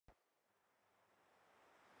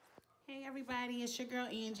Hey everybody, it's your girl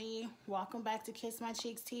Angie. Welcome back to Kiss My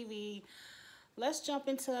Cheeks TV. Let's jump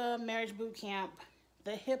into Marriage Boot Camp,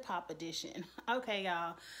 the hip hop edition. Okay,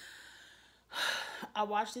 y'all. I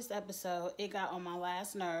watched this episode. It got on my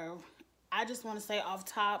last nerve. I just want to say off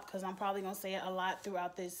top, because I'm probably going to say it a lot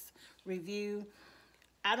throughout this review.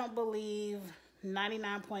 I don't believe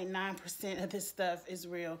 99.9% of this stuff is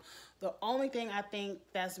real. The only thing I think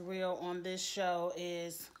that's real on this show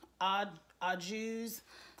is Jews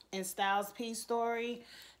and Styles P story.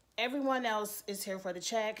 Everyone else is here for the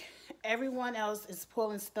check. Everyone else is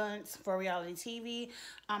pulling stunts for reality TV.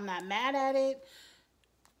 I'm not mad at it.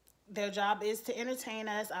 Their job is to entertain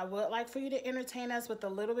us. I would like for you to entertain us with a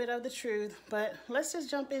little bit of the truth, but let's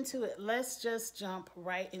just jump into it. Let's just jump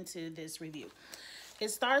right into this review. It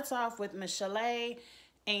starts off with Michelle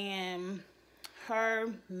and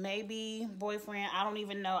her maybe boyfriend. I don't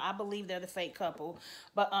even know. I believe they're the fake couple,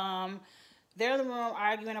 but they're in the room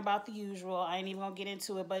arguing about the usual. I ain't even gonna get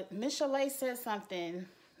into it, but Michelle said something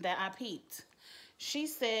that I peeped. She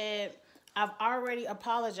said, I've already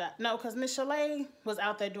apologized. No, because Michelle was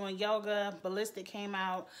out there doing yoga. Ballistic came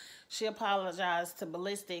out. She apologized to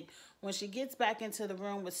Ballistic. When she gets back into the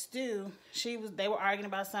room with Stu, they were arguing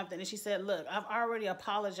about something, and she said, look, I've already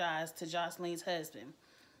apologized to Jocelyn's husband.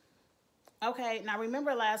 Okay, now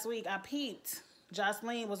remember last week I peeped.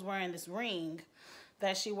 Jocelyn was wearing this ring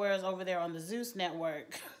that she wears over there on the Zeus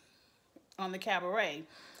network on the cabaret.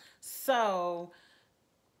 So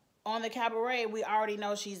on the cabaret, we already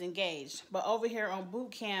know she's engaged. But over here on boot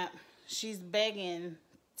camp, she's begging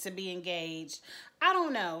to be engaged. I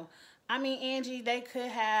don't know. I mean, Angie, they could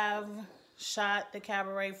have shot the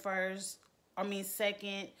cabaret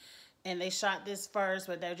second, and they shot this first,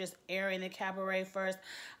 but they're just airing the cabaret first.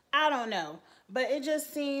 I don't know. But it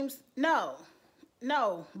just seems, no,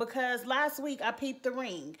 because last week I peeped the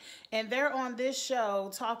ring, and they're on this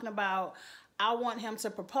show talking about, I want him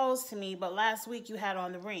to propose to me, but last week you had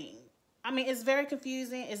on the ring. I mean, it's very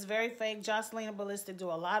confusing. It's very fake. Jocelyn and Ballistic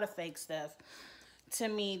do a lot of fake stuff to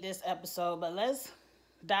me this episode, but let's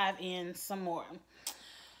dive in some more.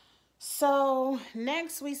 So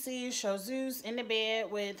next we see Zeus in the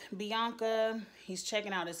bed with Bianca. He's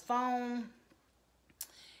checking out his phone.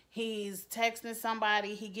 He's texting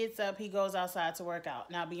somebody. He gets up. He goes outside to work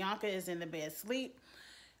out. Now Bianca is in the bed asleep.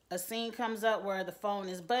 A scene comes up where the phone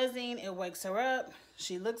is buzzing. It wakes her up.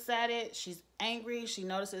 She looks at it. She's angry. She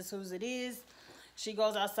notices whose it is. She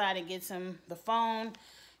goes outside and gets him the phone.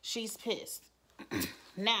 She's pissed.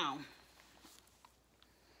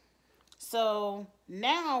 So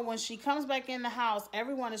now when she comes back in the house,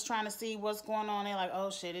 everyone is trying to see what's going on. They're like,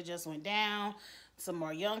 oh shit, it just went down. Some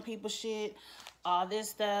more young people shit. All this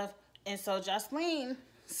stuff. And so Jocelyn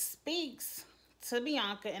speaks to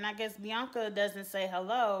Bianca, and I guess Bianca doesn't say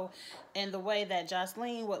hello in the way that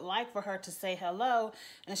Jocelyn would like for her to say hello,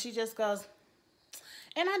 and she just goes,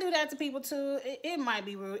 and I do that to people too. It might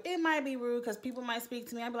be rude. It might be rude because people might speak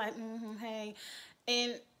to me. I'd be like, hey,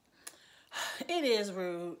 and it is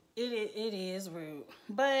rude. It is rude.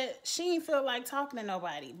 But she didn't feel like talking to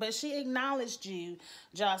nobody. But she acknowledged you,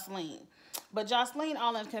 Jocelyn. But Jocelyn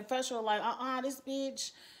all in confessional like, this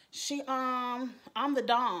bitch, I'm the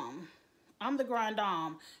dom. I'm the grand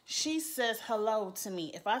dom. She says hello to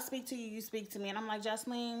me. If I speak to you, you speak to me. And I'm like,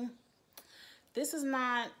 Jocelyn, this is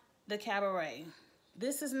not the cabaret.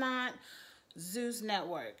 This is not Zeus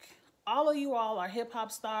Network. All of you all are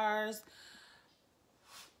hip-hop stars.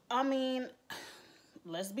 I mean,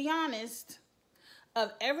 let's be honest.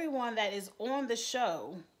 Of everyone that is on the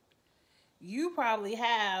show, you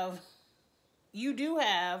do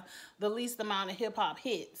have the least amount of hip-hop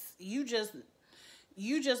hits. You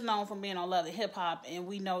just known from being on Love and Hip Hop, and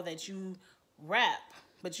we know that you rap,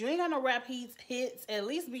 but you ain't got no rap hits. At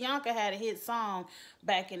least Bianca had a hit song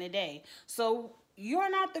back in the day. So you're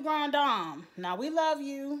not the grand dame. Now we love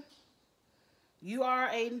you. You are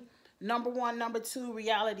a number 1, number 2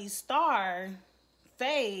 reality star,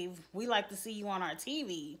 fave. We like to see you on our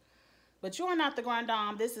TV. But you are not the grand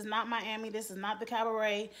dame. This is not Miami. This is not the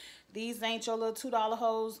cabaret. These ain't your little $2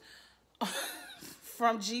 hoes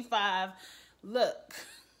from G5. Look,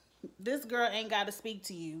 this girl ain't got to speak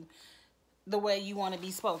to you the way you want to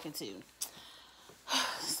be spoken to.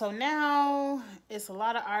 So now it's a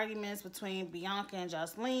lot of arguments between Bianca and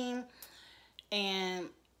Jocelyn. And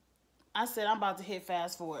I said I'm about to hit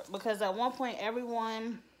fast forward. Because at one point,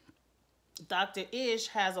 Dr. Ish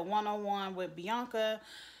has a one-on-one with Bianca.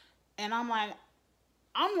 And I'm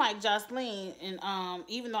like Jocelyn. And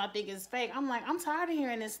even though I think it's fake, I'm like, I'm tired of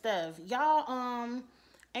hearing this stuff. Y'all,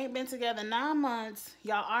 ain't been together 9 months.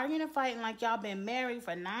 Y'all arguing and fighting like y'all been married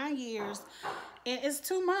for 9 years. And it's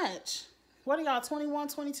too much. what are y'all, 21,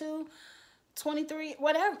 22, 23,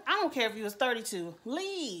 whatever. I don't care if you was 32.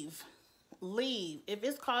 Leave. Leave. If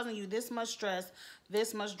it's causing you this much stress,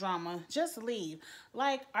 this much drama, just leave.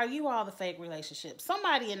 Like, are you all the fake relationship?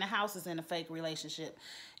 Somebody in the house is in a fake relationship.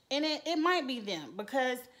 And it might be them,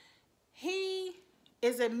 because he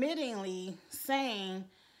is admittingly saying,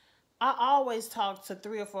 I always talk to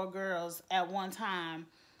 3 or 4 girls at one time,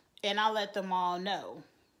 and I let them all know.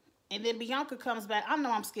 And then Bianca comes back. I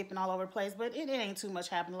know I'm skipping all over the place, but it ain't too much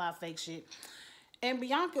happening, a lot of fake shit. And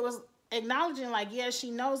Bianca was acknowledging, like, yeah, she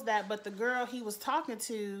knows that, but the girl he was talking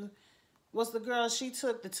to was the girl she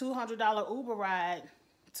took the $200 Uber ride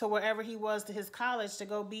to wherever he was to his college to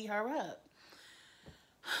go beat her up.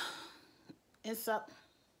 And so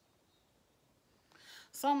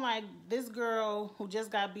I'm like, this girl who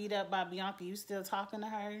just got beat up by Bianca, you still talking to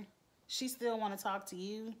her? She still want to talk to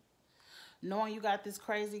you, knowing you got this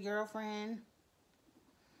crazy girlfriend?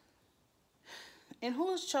 And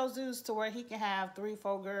who is Chozeus to where he can have 3,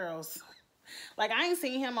 4 girls? Like, I ain't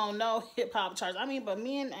seen him on no hip-hop charts. I mean, but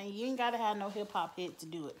and you ain't got to have no hip-hop hit to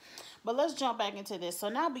do it. But let's jump back into this. So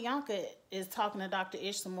now Bianca is talking to Dr.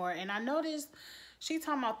 Ish some more. And I noticed she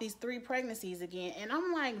talking about these 3 pregnancies again. And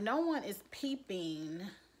I'm like, no one is peeping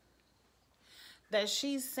that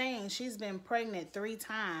she's saying she's been pregnant 3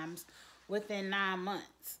 times within 9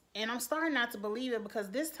 months. And I'm starting not to believe it,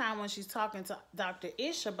 because this time when she's talking to Dr.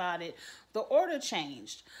 Ish about it, the order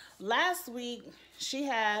changed. Last week, she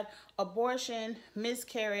had abortion,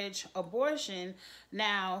 miscarriage, abortion.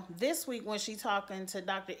 Now, this week when she's talking to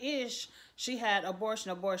Dr. Ish, she had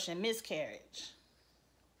abortion, abortion, miscarriage.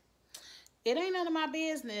 It ain't none of my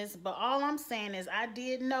business, but all I'm saying is I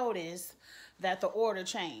did notice that the order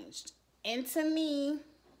changed. And to me,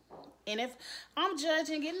 and if I'm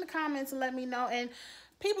judging, get in the comments and let me know. And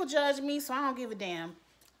people judge me, so I don't give a damn.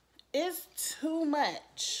 It's too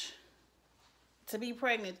much to be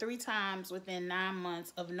pregnant 3 times within 9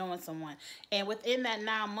 months of knowing someone. And within that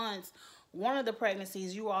 9 months, one of the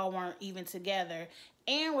pregnancies, you all weren't even together.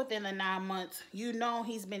 And within the 9 months, you know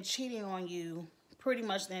he's been cheating on you pretty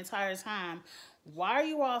much the entire time. Why are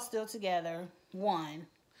you all still together? 1.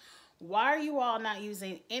 Why are you all not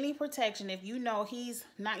using any protection if you know he's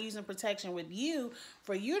not using protection with you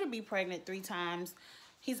for you to be pregnant 3 times?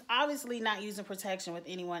 He's obviously not using protection with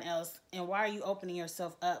anyone else. And why are you opening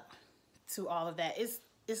yourself up to all of that?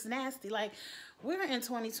 It's nasty. Like, we're in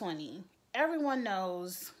 2020. Everyone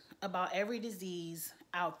knows about every disease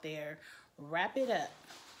out there. Wrap it up.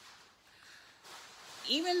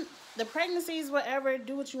 Even the pregnancies, whatever,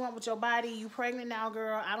 do what you want with your body. You pregnant now,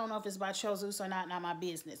 girl. I don't know if it's by Chozeus or not my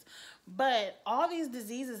business. But all these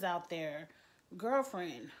diseases out there,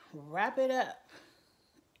 girlfriend, wrap it up.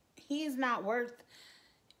 He's not worth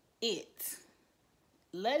it.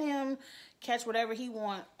 Let him catch whatever he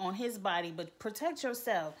want on his body, but protect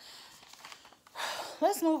yourself.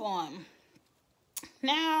 Let's move on.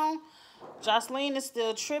 Now, Jocelyn is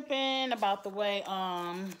still tripping about the way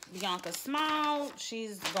Bianca smiled.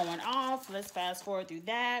 She's going off. Let's fast forward through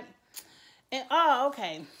that. And oh,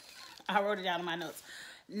 okay. I wrote it down in my notes.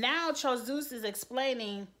 Now Chozeus is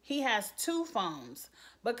explaining he has 2 phones,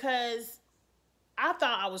 because I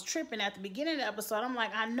thought I was tripping at the beginning of the episode. I'm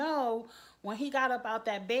like, I know when he got up out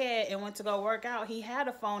that bed and went to go work out, he had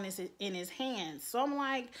a phone in his hands. So I'm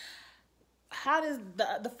like, how does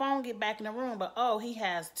the phone get back in the room? But oh, he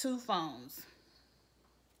has 2 phones.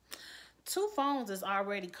 2 phones is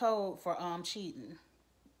already code for cheating.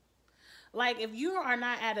 Like, if you are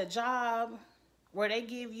not at a job where they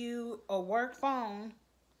give you a work phone,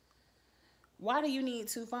 why do you need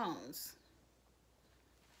 2 phones?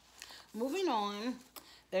 Moving on.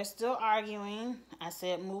 They're still arguing. I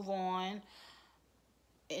said move on.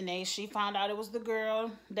 And she found out it was the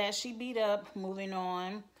girl that she beat up. Moving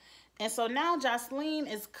on. And so now Jocelyn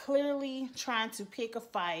is clearly trying to pick a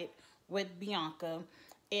fight with Bianca.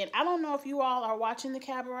 And I don't know if you all are watching The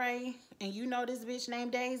Cabaret and you know this bitch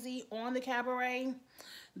named Daisy on The Cabaret.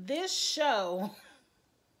 This show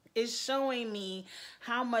is showing me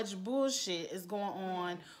how much bullshit is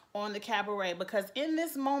going on The Cabaret. Because in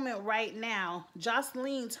this moment right now,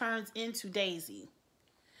 Jocelyn turns into Daisy.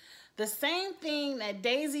 The same thing that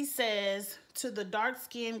Daisy says to the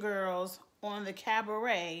dark-skinned girls on The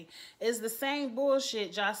Cabaret is the same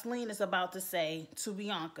bullshit Jocelyn is about to say to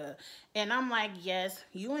Bianca. And I'm like, yes,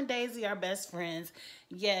 you and Daisy are best friends.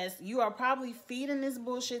 Yes, you are probably feeding this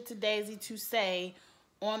bullshit to Daisy to say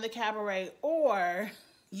on The Cabaret, or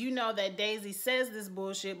you know that Daisy says this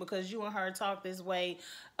bullshit because you and her talk this way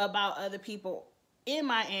about other people in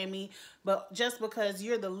Miami, but just because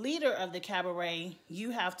you're the leader of The Cabaret,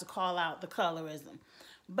 you have to call out the colorism.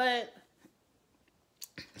 But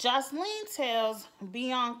Jocelyn tells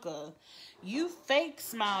Bianca, you fake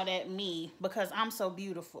smiled at me because I'm so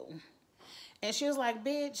beautiful. And she was like,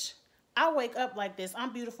 bitch, I wake up like this.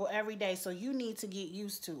 I'm beautiful every day, so you need to get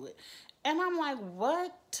used to it. And I'm like,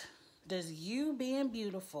 what does you being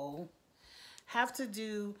beautiful have to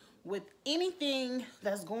do with anything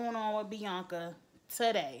that's going on with Bianca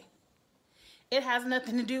today? It has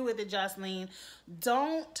nothing to do with it, Jocelyn.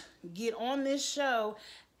 Don't get on this show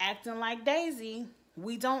acting like Daisy.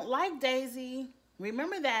 We don't like Daisy.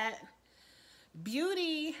 Remember that.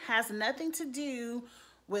 Beauty has nothing to do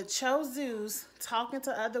with Cho Zeus talking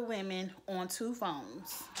to other women on 2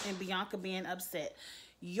 phones and Bianca being upset.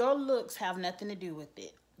 Your looks have nothing to do with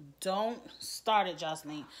it. Don't start it,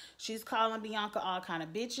 Jocelyn. She's calling Bianca all kind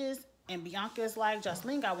of bitches, and Bianca is like,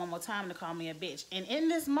 Jocelyn got one more time to call me a bitch. And in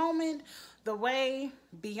this moment, the way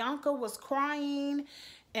Bianca was crying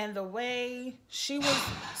and the way she was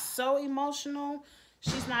so emotional,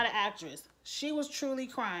 she's not an actress. She was truly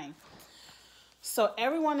crying. So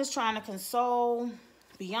everyone is trying to console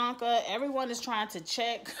Bianca. Everyone is trying to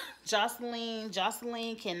check Jocelyn.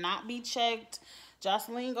 Jocelyn cannot be checked.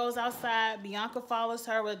 Jocelyn goes outside. Bianca follows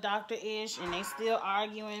her with Dr. Ish, and they still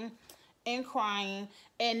arguing and crying.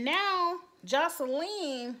 And now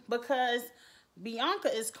Jocelyn, because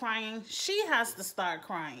Bianca is crying, she has to start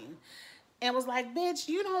crying. And was like, bitch,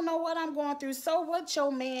 you don't know what I'm going through. So what,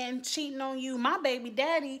 your man cheating on you? My baby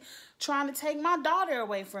daddy trying to take my daughter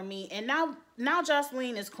away from me. And now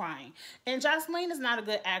Jocelyn is crying. And Jocelyn is not a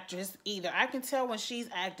good actress either. I can tell when she's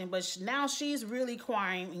acting, but now she's really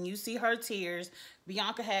crying. And you see her tears.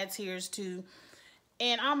 Bianca had tears too.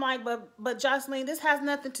 And I'm like, but Jocelyn, this has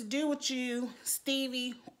nothing to do with you,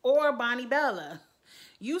 Stevie, or Bonnie Bella.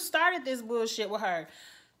 You started this bullshit with her.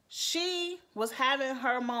 She was having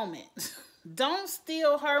her moment. Don't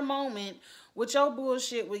steal her moment with your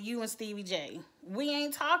bullshit with you and Stevie J. We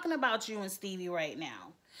ain't talking about you and Stevie right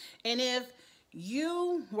now. And if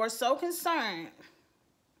you were so concerned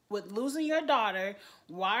with losing your daughter,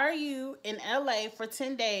 why are you in LA for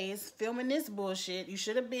 10 days filming this bullshit? You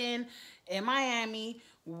should have been in Miami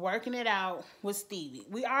working it out with Stevie.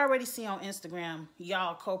 We already see on Instagram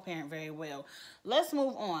y'all co-parent very well. Let's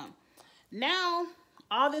move on. Now,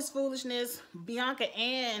 all this foolishness, Bianca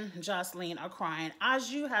and Jocelyn are crying.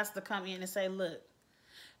 Aju has to come in and say, look,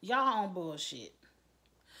 y'all on bullshit.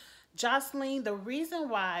 Jocelyn, the reason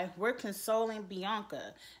why we're consoling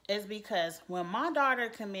Bianca is because when my daughter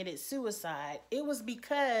committed suicide, it was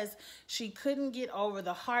because she couldn't get over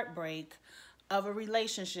the heartbreak of a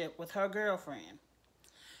relationship with her girlfriend.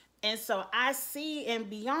 And so I see in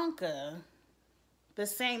Bianca the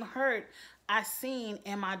same hurt I seen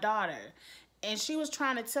in my daughter. And she was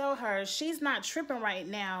trying to tell her she's not tripping right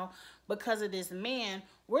now because of this man.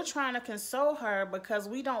 We're trying to console her because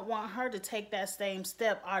we don't want her to take that same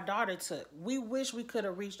step our daughter took. We wish we could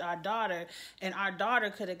have reached our daughter and our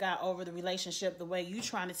daughter could have got over the relationship the way you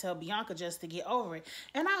trying to tell Bianca just to get over it.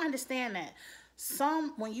 And I understand that.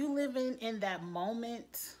 When you living in that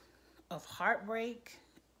moment of heartbreak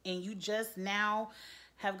and you just now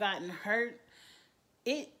have gotten hurt,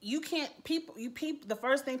 the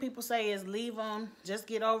first thing people say is leave them, just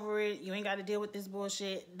get over it, you ain't got to deal with this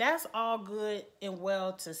bullshit. That's all good and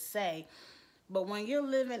well to say, but when you're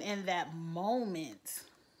living in that moment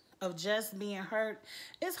of just being hurt,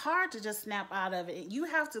 it's hard to just snap out of it. You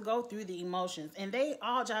have to go through the emotions, and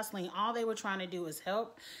Jocelyn, all they were trying to do is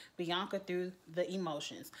help Bianca through the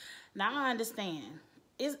emotions. Now I understand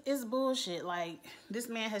it's bullshit. Like, this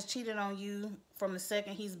man has cheated on you from the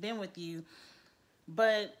second he's been with you.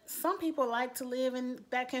 But some people like to live in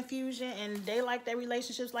that confusion, and they like their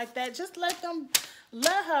relationships like that. Just let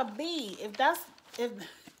her be. If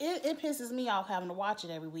it pisses me off having to watch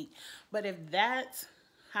it every week. But if that's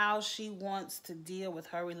how she wants to deal with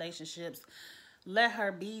her relationships, let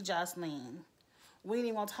her be, Jocelyn. We ain't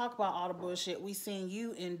even gonna talk about all the bullshit we seen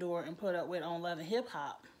you endure and put up with on Love and Hip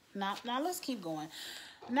Hop. Now let's keep going.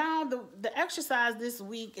 Now the exercise this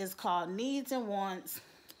week is called Needs and Wants.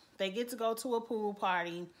 They get to go to a pool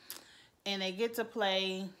party, and they get to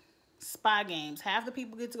play spy games. Half the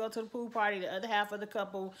people get to go to the pool party. The other half of the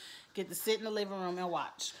couple get to sit in the living room and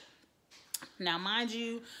watch. Now, mind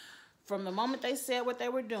you, from the moment they said what they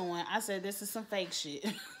were doing, I said, this is some fake shit.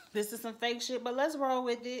 This is some fake shit, but let's roll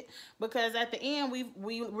with it, because at the end,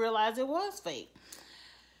 we realized it was fake.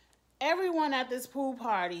 Everyone at this pool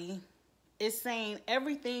party is saying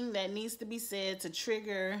everything that needs to be said to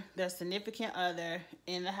trigger their significant other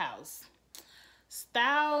in the house.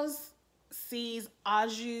 Styles sees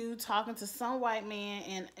Aju talking to some white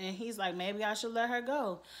man, and he's like, maybe I should let her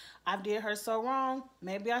go. I did her so wrong.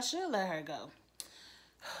 Maybe I should let her go.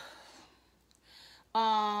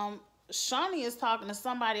 Shawnee is talking to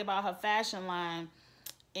somebody about her fashion line,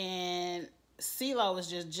 and CeeLo was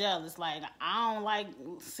just jealous. Like, I don't like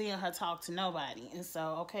seeing her talk to nobody. And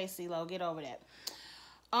so, okay, CeeLo, get over that.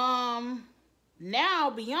 Now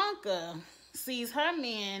Bianca sees her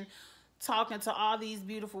men talking to all these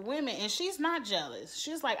beautiful women, and she's not jealous.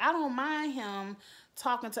 She's like, I don't mind him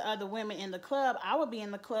talking to other women in the club. I would be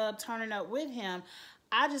in the club turning up with him.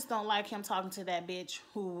 I just don't like him talking to that bitch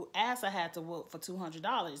who ass I had to whoop for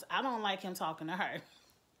 $200. I don't like him talking to her.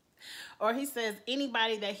 Or he says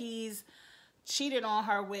anybody that he's cheated on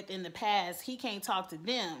her with in the past, he can't talk to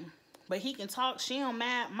them. But he can talk, she don't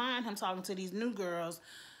mind him talking to these new girls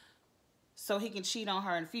so he can cheat on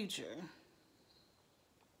her in the future.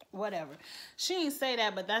 Whatever. She didn't say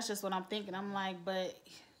that, but that's just what I'm thinking. I'm like, but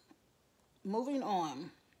moving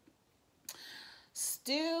on.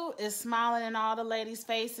 Stu is smiling in all the ladies'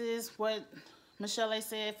 faces. What Michelle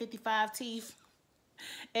said, 55 teeth.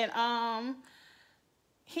 And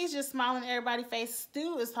he's just smiling in everybody's face.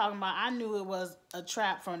 Stu is talking about, I knew it was a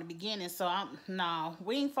trap from the beginning, so no,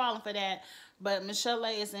 we ain't falling for that. But Michelle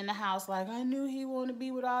is in the house like, I knew he wanted to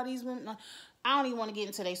be with all these women. I don't even want to get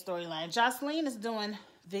into their storyline. Jocelyn is doing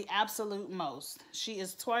the absolute most. She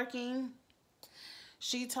is twerking.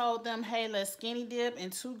 She told them, hey, let's skinny dip,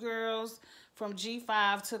 and two girls from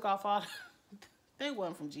G5 took off all they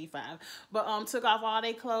weren't from G5, but took off all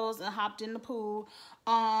their clothes and hopped in the pool.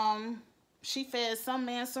 She fed some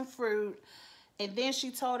man some fruit, and then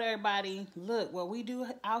she told everybody, look, what we do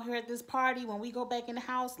out here at this party, when we go back in the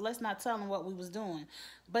house, let's not tell them what we was doing.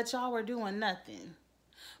 But y'all were doing nothing.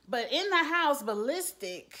 But in the house,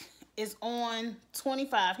 Ballistic is on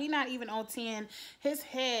 25. He not even on 10. His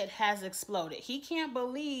head has exploded. He can't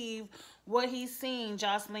believe what he's seen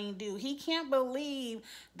Jocelyn do. He can't believe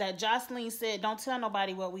that Jocelyn said, don't tell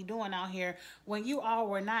nobody what we doing out here, when you all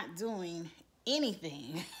were not doing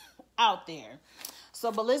anything out there.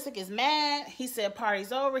 So Ballistic is mad. He said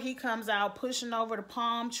party's over. He comes out pushing over the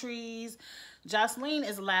palm trees. Jocelyn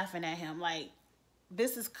is laughing at him like,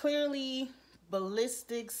 this is clearly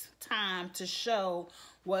Ballistic's time to show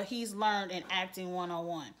what he's learned in acting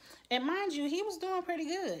 101. And mind you, he was doing pretty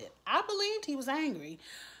good. I believed he was angry.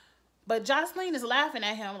 But Jocelyn is laughing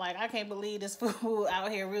at him like, I can't believe this fool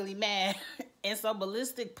out here really mad. And so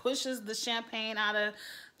Ballistic pushes the champagne out of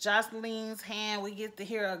Jocelyn's hand. We get to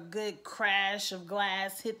hear a good crash of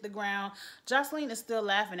glass hit the ground. Jocelyn is still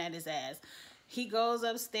laughing at his ass. He goes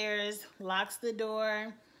upstairs, locks the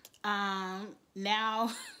door.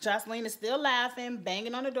 Now Jocelyn is still laughing,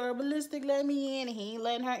 banging on the door. Ballistic, let me in. And he ain't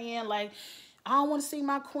letting her in. Like, I don't want to see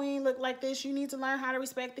my queen look like this. You need to learn how to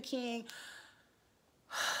respect the king.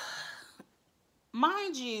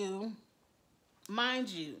 Mind you,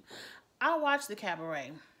 I watched the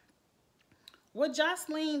cabaret. What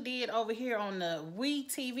Jocelyn did over here on the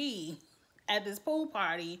Wii TV at this pool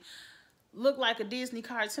party looked like a Disney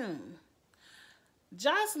cartoon.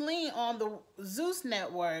 Jocelyn on the Zeus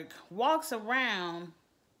network walks around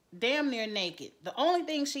damn near naked. The only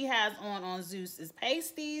thing she has on Zeus is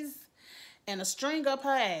pasties and a string up her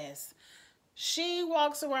ass. She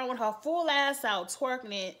walks around with her full ass out,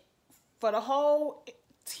 twerking it for the whole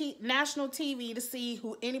national TV to see,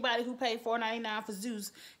 who anybody who paid $4.99 for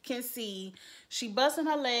Zeus can see. She busting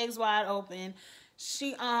her legs wide open.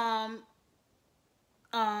 She I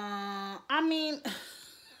mean,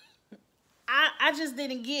 I just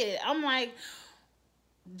didn't get it. I'm like,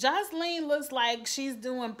 Jocelyn looks like she's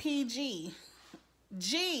doing PG.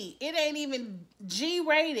 G. It ain't even G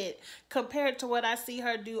rated compared to what I see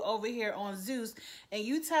her do over here on Zeus. And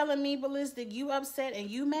you telling me, Ballistic, you upset and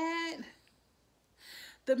you mad?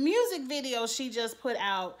 The music video she just put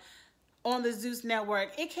out on the Zeus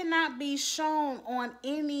network, it cannot be shown on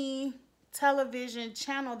any television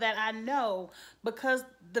channel that I know because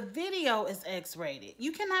the video is X-rated.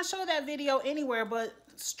 You cannot show that video anywhere but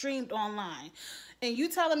streamed online. And you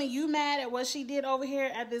telling me you mad at what she did over here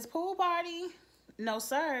at this pool party? No,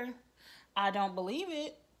 sir. I don't believe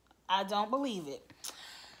it. I don't believe it.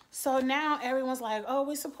 So now everyone's like, oh,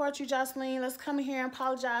 we support you, Jocelyn. Let's come in here and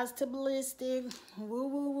apologize to Ballistic. Woo,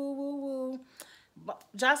 woo, woo, woo, woo. But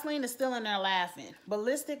Jocelyn is still in there laughing.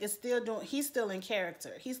 Ballistic is still doing, he's still in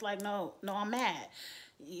character. He's like, no, I'm mad.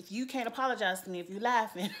 If you can't apologize to me, if you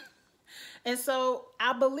laughing. And so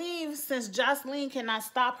I believe since Jocelyn cannot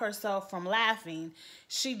stop herself from laughing,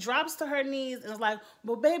 she drops to her knees and is like,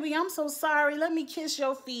 well, baby, I'm so sorry. Let me kiss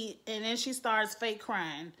your feet. And then she starts fake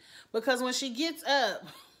crying. Because when she gets up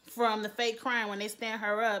from the fake crying, when they stand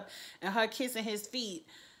her up and her kissing his feet,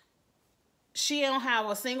 she don't have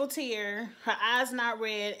a single tear. Her eyes not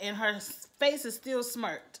red and her face is still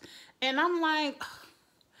smirked. And I'm like,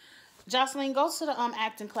 Jocelyn, go to the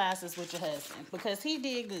acting classes with your husband because he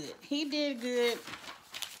did good. He did good.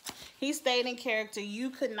 He stayed in character. You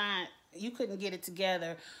couldn't get it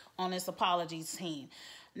together on this apology team.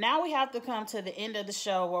 Now we have to come to the end of the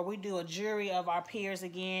show where we do a jury of our peers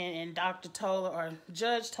again, and Dr. Toller or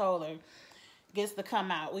Judge Toller gets to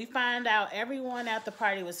come out. We find out everyone at the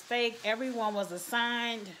party was fake. Everyone was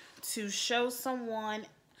assigned to show someone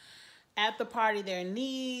at the party their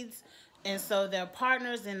needs, and so their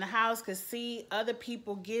partners in the house could see other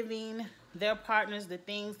people giving their partners the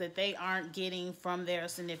things that they aren't getting from their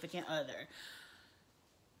significant other.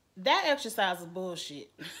 That exercise is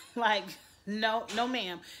bullshit. Like, no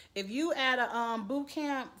ma'am. If you at a boot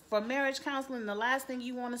camp for marriage counseling, the last thing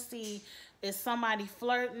you want to see is somebody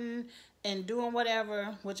flirting and doing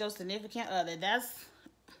whatever with your significant other.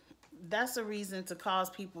 That's a reason to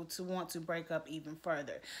cause people to want to break up even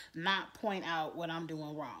further, not point out what I'm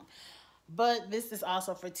doing wrong. But this is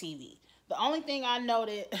also for TV. The only thing I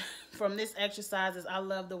noted from this exercise is I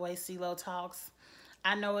love the way CeeLo talks.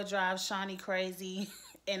 I know it drives Shawnee crazy,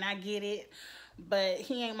 and I get it, but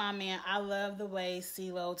he ain't my man. I love the way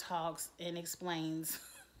CeeLo talks and explains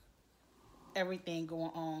everything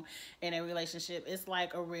going on in a relationship. It's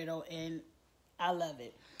like a riddle, and I love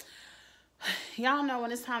it. Y'all know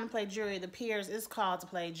when it's time to play jury of the peers, it's called to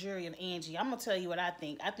play jury of Angie. I'm going to tell you what I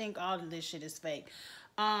think. I think all of this shit is fake.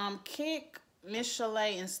 Kick Miss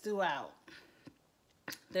Chalet and Stu out.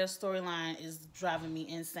 Their storyline is driving me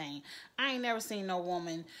insane. I ain't never seen no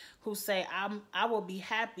woman who say, I will be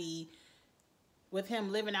happy with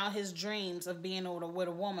him living out his dreams of being with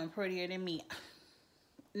a woman prettier than me.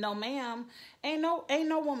 No, ma'am. Ain't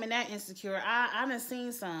no woman that insecure. I done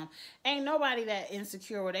seen some. Ain't nobody that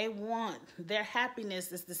insecure where they want their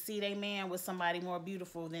happiness is to see their man with somebody more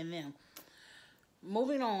beautiful than them.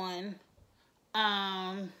 Moving on.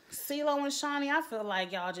 CeeLo and Shawnee, I feel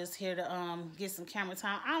like y'all just here to get some camera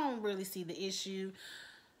time. I don't really see the issue.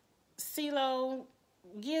 CeeLo,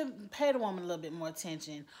 pay the woman a little bit more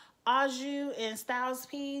attention. Aju and Styles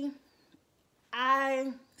P,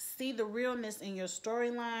 I see the realness in your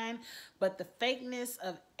storyline, but the fakeness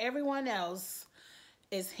of everyone else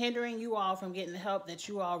is hindering you all from getting the help that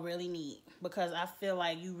you all really need. Because I feel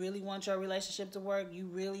like you really want your relationship to work. You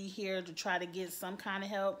really here to try to get some kind of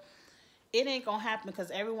help. It ain't gonna happen because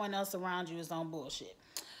everyone else around you is on bullshit.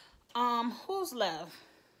 Who's left?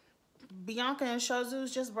 Bianca and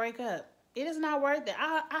Shozus just break up. It is not worth it.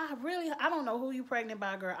 I don't know who you pregnant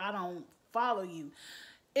by, girl. I don't follow you.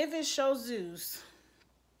 If it's Shozus,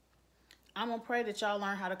 I'm gonna pray that y'all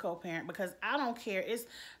learn how to co-parent because I don't care. It's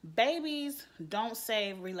babies don't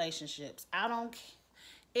save relationships. I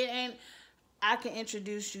can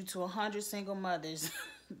introduce you to 100 single mothers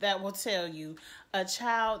that will tell you a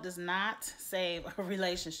child does not save a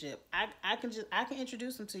relationship. I can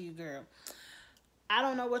introduce them to you, girl. I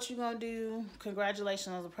don't know what you're gonna do.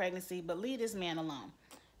 Congratulations on the pregnancy, but leave this man alone.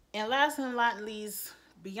 And last but not least,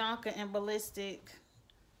 Bianca and Ballistic.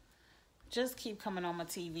 Just keep coming on my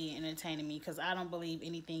TV and entertaining me because I don't believe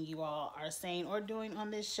anything you all are saying or doing on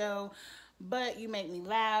this show. But you make me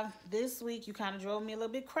laugh. This week, you kind of drove me a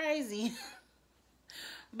little bit crazy.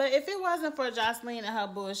 But if it wasn't for Jocelyn and her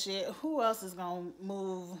bullshit, who else is going to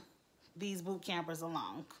move these boot campers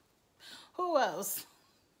along? Who else?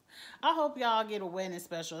 I hope y'all get a wedding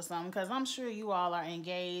special or something because I'm sure you all are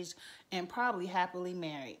engaged and probably happily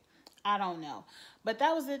married. I don't know. But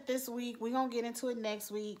that was it this week. We're going to get into it next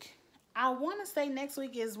week. I want to say next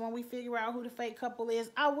week is when we figure out who the fake couple is.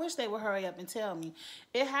 I wish they would hurry up and tell me.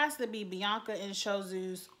 It has to be Bianca and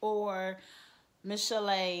Shozus or Michelle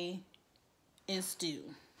and Stu.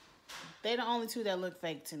 They're the only two that look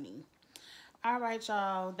fake to me. All right,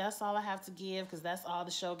 y'all. That's all I have to give because that's all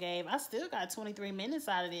the show gave. I still got 23 minutes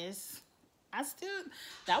out of this.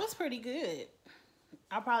 That was pretty good.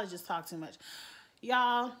 I probably just talked too much.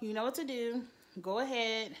 Y'all, you know what to do. Go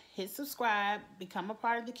ahead, hit subscribe, become a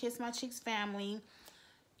part of the Kiss My Cheeks family.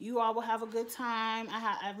 You all will have a good time.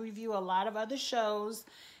 I review a lot of other shows.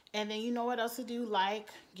 And then you know what else to do. Like,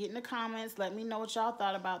 get in the comments. Let me know what y'all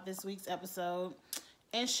thought about this week's episode.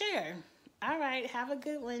 And share. All right, have a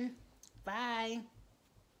good one. Bye.